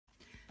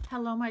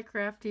Hello, my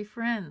crafty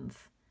friends.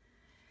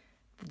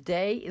 The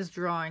day is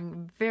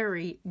drawing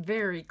very,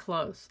 very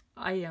close.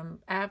 I am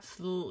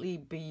absolutely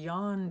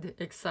beyond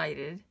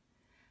excited.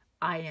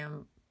 I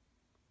am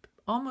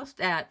almost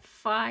at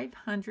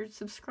 500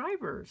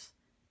 subscribers.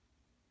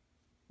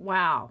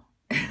 Wow.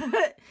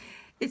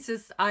 It's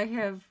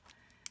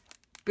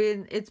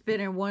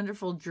been a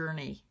wonderful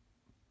journey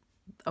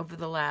over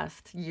the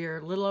last year,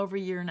 a little over a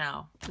year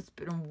now. It's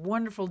been a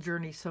wonderful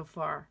journey so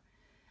far.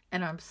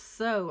 And I'm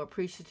so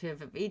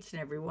appreciative of each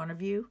and every one of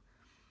you.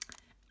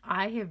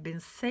 I have been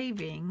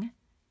saving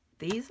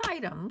these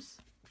items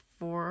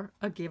for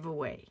a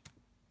giveaway.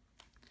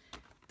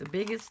 The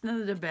biggest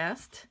and the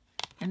best,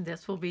 and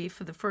this will be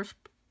for the first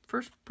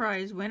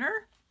prize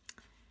winner,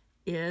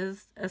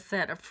 is a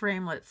set of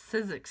framelits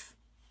Sizzix.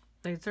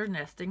 These are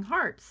nesting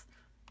hearts.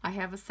 I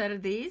have a set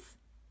of these,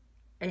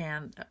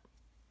 and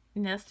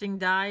nesting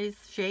dies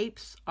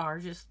shapes are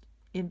just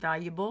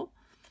invaluable.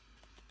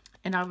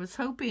 And I was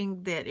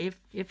hoping that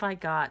if I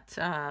got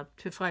to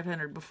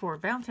 500 before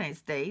Valentine's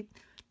Day,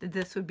 that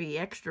this would be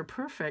extra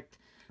perfect.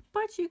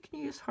 But you can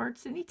use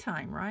hearts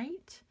anytime,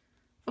 right?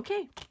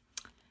 Okay,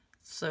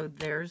 so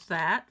there's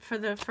that for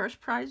the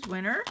first prize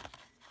winner.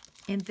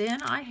 And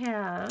then I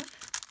have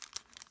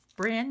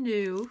brand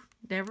new,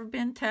 never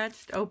been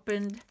touched,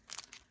 opened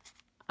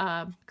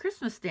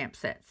Christmas stamp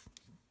sets.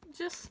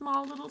 Just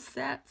small little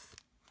sets,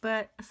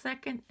 but a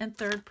second and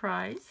third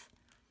prize.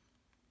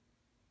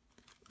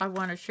 I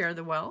want to share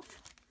the wealth.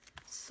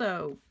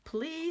 So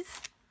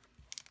please,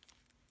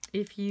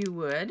 if you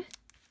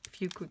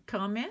could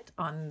comment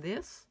on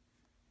this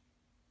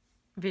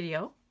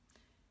video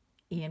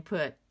and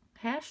put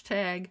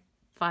hashtag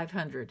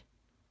 500.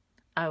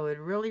 I would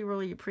really,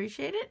 really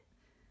appreciate it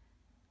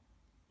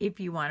if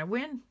you want to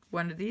win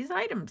one of these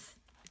items,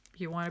 if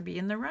you want to be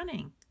in the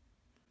running.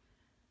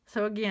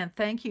 So again,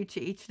 thank you to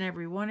each and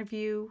every one of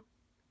you.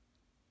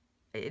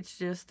 It's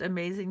just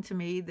amazing to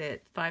me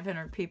that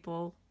 500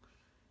 people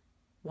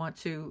want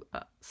to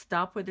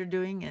stop what they're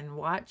doing and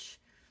watch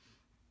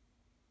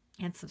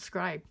and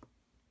subscribe.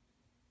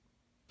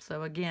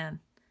 So again,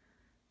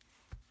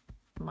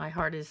 my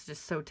heart is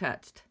just so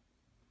touched.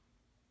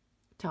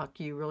 Talk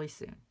to you really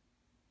soon.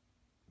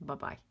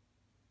 Bye-bye.